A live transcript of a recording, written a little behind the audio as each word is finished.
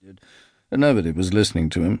and nobody was listening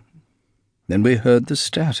to him. Then we heard the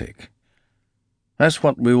static. That's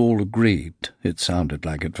what we all agreed it sounded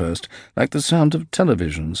like at first, like the sound of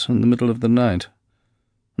televisions in the middle of the night.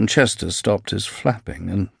 And Chester stopped his flapping,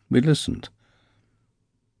 and we listened.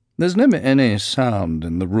 There's never any sound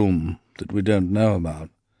in the room that we don't know about.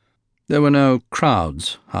 There were no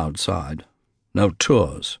crowds outside, no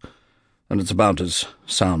tours, and it's about as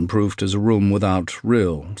soundproofed as a room without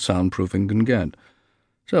real soundproofing can get.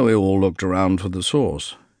 So we all looked around for the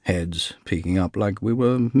source, heads peeking up like we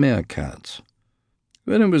were meerkats.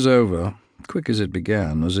 When it was over, quick as it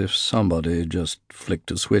began, as if somebody just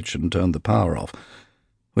flicked a switch and turned the power off,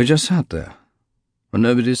 we just sat there, and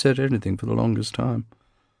nobody said anything for the longest time,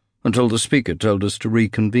 until the speaker told us to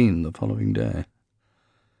reconvene the following day.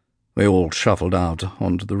 We all shuffled out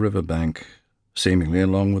onto the riverbank, seemingly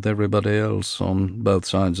along with everybody else on both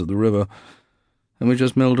sides of the river, and we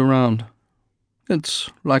just milled around. It's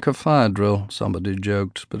like a fire drill, somebody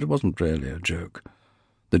joked, but it wasn't really a joke.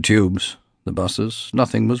 The tubes, the buses,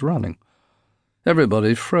 nothing was running.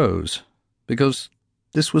 Everybody froze, because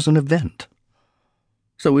this was an event.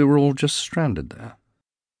 So we were all just stranded there.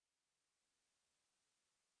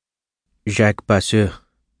 Jacques Passeur,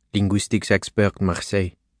 linguistics expert,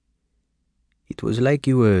 Marseille. It was like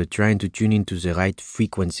you were trying to tune into the right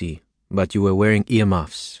frequency, but you were wearing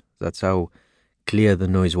earmuffs. That's how clear the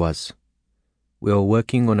noise was. We were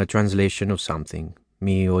working on a translation of something.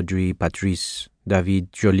 Me, Audrey, Patrice,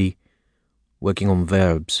 David, Jolie. Working on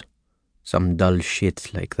verbs. Some dull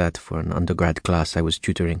shit like that for an undergrad class I was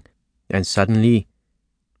tutoring. And suddenly,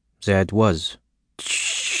 there it was.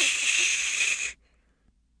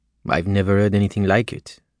 I've never heard anything like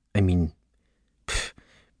it. I mean,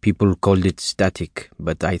 people called it static,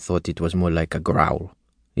 but I thought it was more like a growl,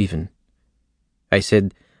 even. I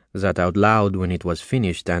said that out loud when it was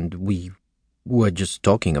finished, and we were just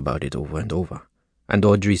talking about it over and over. And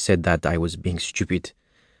Audrey said that I was being stupid.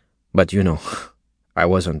 But you know, I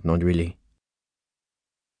wasn't, not really.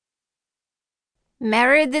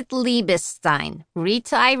 Meredith Liebestein,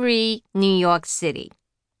 retiree, New York City.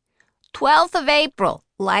 12th of April,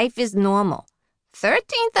 life is normal.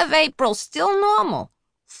 13th of April, still normal.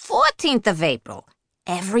 14th of April,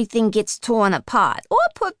 everything gets torn apart or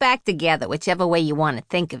put back together, whichever way you want to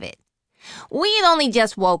think of it. We had only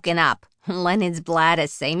just woken up. Leonard's bladder,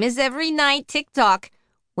 same as every night, tick-tock.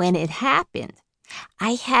 When it happened,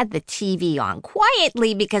 I had the TV on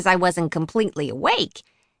quietly because I wasn't completely awake,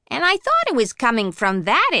 and I thought it was coming from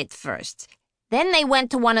that at first. Then they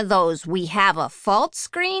went to one of those "we have a fault"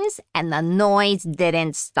 screens, and the noise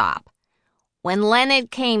didn't stop. When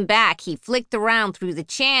Leonard came back, he flicked around through the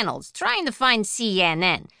channels, trying to find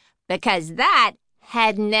CNN, because that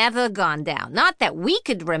had never gone down, not that we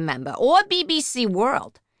could remember, or BBC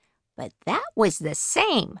World. But that was the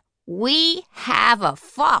same. We have a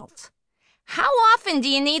fault. How often do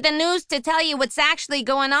you need the news to tell you what's actually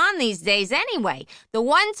going on these days anyway? The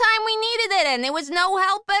one time we needed it and there was no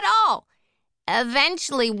help at all.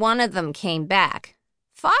 Eventually, one of them came back.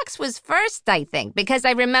 Fox was first, I think, because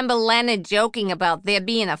I remember Leonard joking about there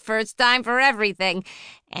being a first time for everything,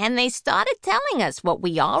 and they started telling us what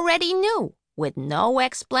we already knew, with no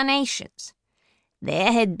explanations.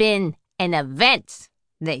 There had been an event,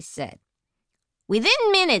 they said.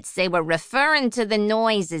 Within minutes, they were referring to the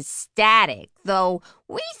noise as static, though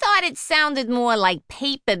we thought it sounded more like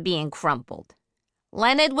paper being crumpled.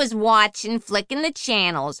 Leonard was watching, flicking the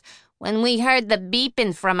channels, when we heard the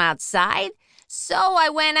beeping from outside, so I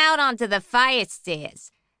went out onto the fire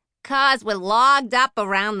stairs. Cars were logged up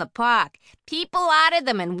around the park, people out of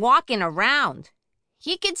them and walking around.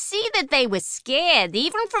 You could see that they were scared,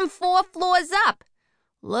 even from 4 floors up.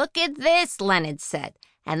 "Look at this," Leonard said.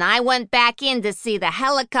 And I went back in to see the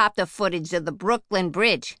helicopter footage of the Brooklyn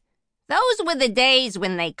Bridge. Those were the days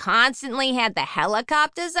when they constantly had the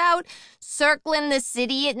helicopters out, circling the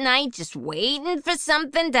city at night, just waiting for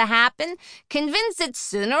something to happen, convinced that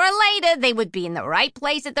sooner or later they would be in the right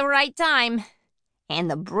place at the right time.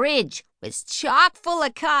 And the bridge was chock full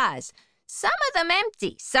of cars, some of them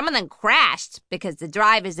empty, some of them crashed because the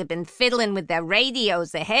drivers had been fiddling with their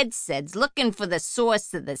radios or headsets, looking for the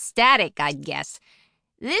source of the static, I'd guess.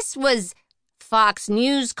 This was, Fox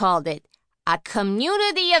News called it, a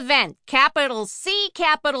community event, capital C,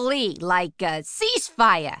 capital E, like a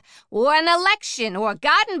ceasefire, or an election, or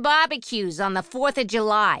garden barbecues on the 4th of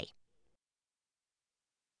July.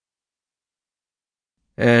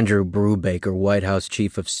 Andrew Brubaker, White House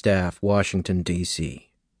Chief of Staff, Washington,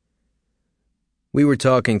 D.C. We were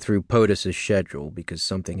talking through POTUS's schedule because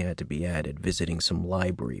something had to be added, visiting some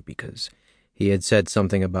library because he had said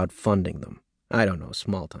something about funding them. I don't know,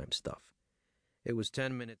 small-time stuff. It was 10 minutes.